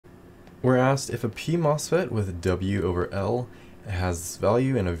We're asked if a PMOS FET with W over L has this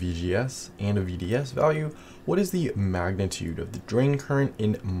value and a VGS and a VDS value, what is the magnitude of the drain current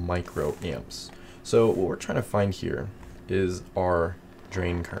in microamps? So what we're trying to find here is our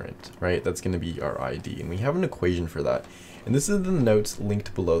drain current, right? That's going to be our ID, and we have an equation for that. And this is in the notes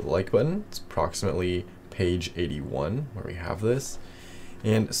linked below the like button. It's approximately page 81 where we have this.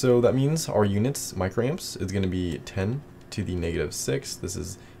 And so that means our units, microamps, is going to be 10 to the negative 6. This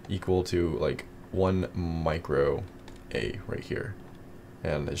is equal to like 1 micro A right here.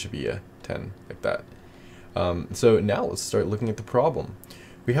 And it should be a 10 like that. So now let's start looking at the problem.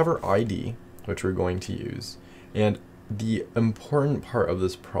 We have our ID, which we're going to use. And the important part of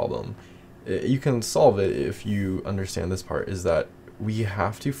this problem, you can solve it if you understand this part, is that we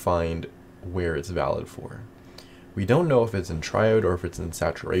have to find where it's valid for. We don't know if it's in triode or if it's in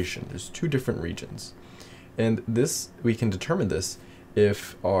saturation. There's two different regions. And this, we can determine this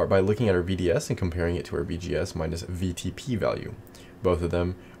by looking at our VDS and comparing it to our VGS minus VTP value. Both of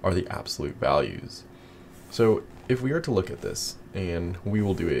them are the absolute values. So if we are to look at this, and we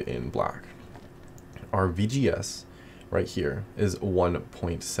will do it in black, our VGS right here is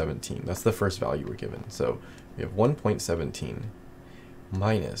 1.17. That's the first value we're given. So we have 1.17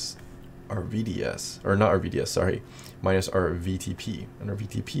 minus our VDS, or not our VDS, sorry, minus our VTP. And our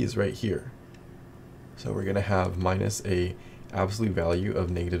VTP is right here. So we're going to have minus a absolute value of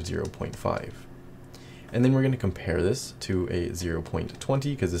negative 0.5. And then we're going to compare this to a 0.20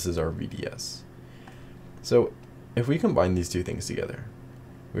 because this is our VDS. So if we combine these two things together,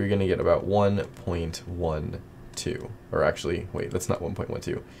 we're going to get about 1.12. Or actually, wait, that's not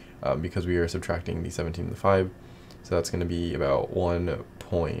 1.12 because we are subtracting the 17 and the 5. So that's going to be about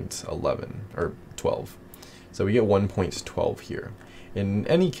 1.11 or 12. So we get 1.12 here. In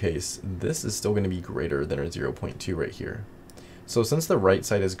any case, this is still going to be greater than our 0.2 right here. So since the right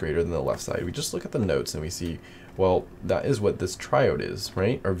side is greater than the left side, we just look at the notes and we see, well, that is what this triode is,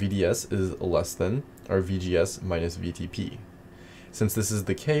 right? Our VDS is less than our VGS minus VTP. Since this is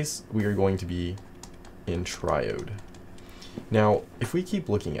the case, we are going to be in triode. Now, if we keep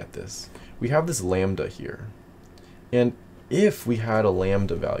looking at this, we have this lambda here. And if we had a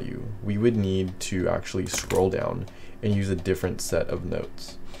lambda value, we would need to actually scroll down and use a different set of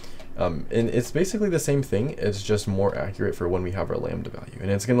notes. And it's basically the same thing, it's just more accurate for when we have our lambda value.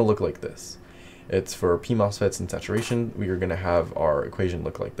 And it's going to look like this. It's for PMOS FETs in saturation, we are going to have our equation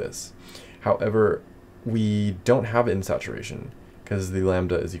look like this. However, we don't have it in saturation because the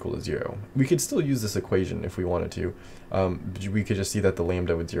lambda is equal to 0. We could still use this equation if we wanted to. We could just see that the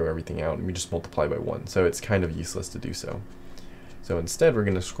lambda would 0 everything out and we just multiply by 1. So it's kind of useless to do so. So instead, we're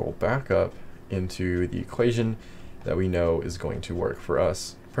going to scroll back up into the equation that we know is going to work for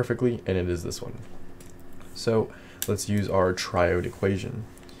us perfectly, and it is this one. So let's use our triode equation.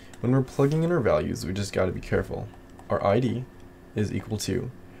 When we're plugging in our values, we just got to be careful. Our ID is equal to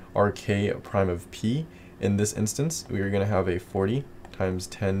our K prime of P. In this instance, we are going to have a 40 times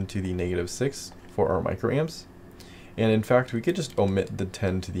 10 to the negative 6 for our microamps. And in fact, we could just omit the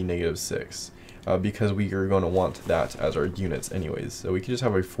 10 to the negative 6 because we are going to want that as our units anyways. So we could just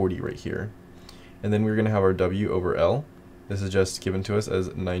have a 40 right here. And then we're going to have our W over L. This is just given to us as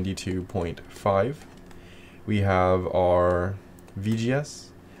 92.5. We have our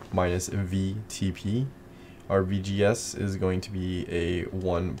VGS minus VTP. Our VGS is going to be a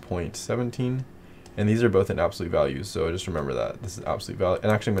 1.17. And these are both in absolute values, so just remember that. This is absolute value.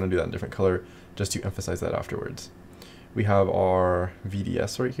 And actually I'm going to do that in a different color just to emphasize that afterwards. We have our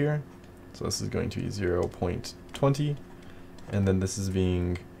VDS right here. So this is going to be 0.20. And then this is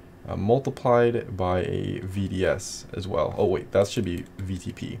being multiplied by a VDS as well. Oh wait, that should be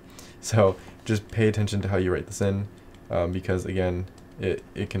VTP. So just pay attention to how you write this in because again, it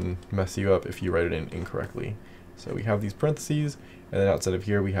can mess you up if you write it in incorrectly. So we have these parentheses, and then outside of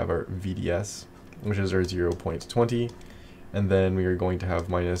here we have our VDS, which is our 0.20, and then we are going to have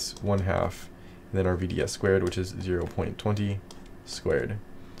minus 1/2, and then our VDS squared, which is 0.20 squared.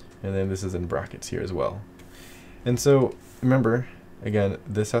 And then this is in brackets here as well. And so remember, again,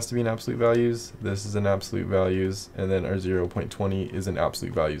 this has to be in absolute values, this is in absolute values, and then our 0.20 is in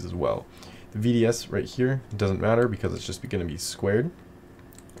absolute values as well. The VDS right here doesn't matter because it's just going to be squared,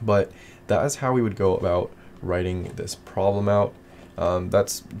 but that is how we would go about writing this problem out.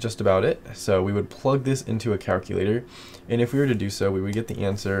 That's just about it. So we would plug this into a calculator, and if we were to do so, we would get the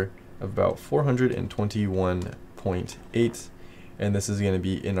answer of about 421.8, and this is going to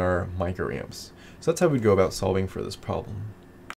be in our microamps. So that's how we'd go about solving for this problem.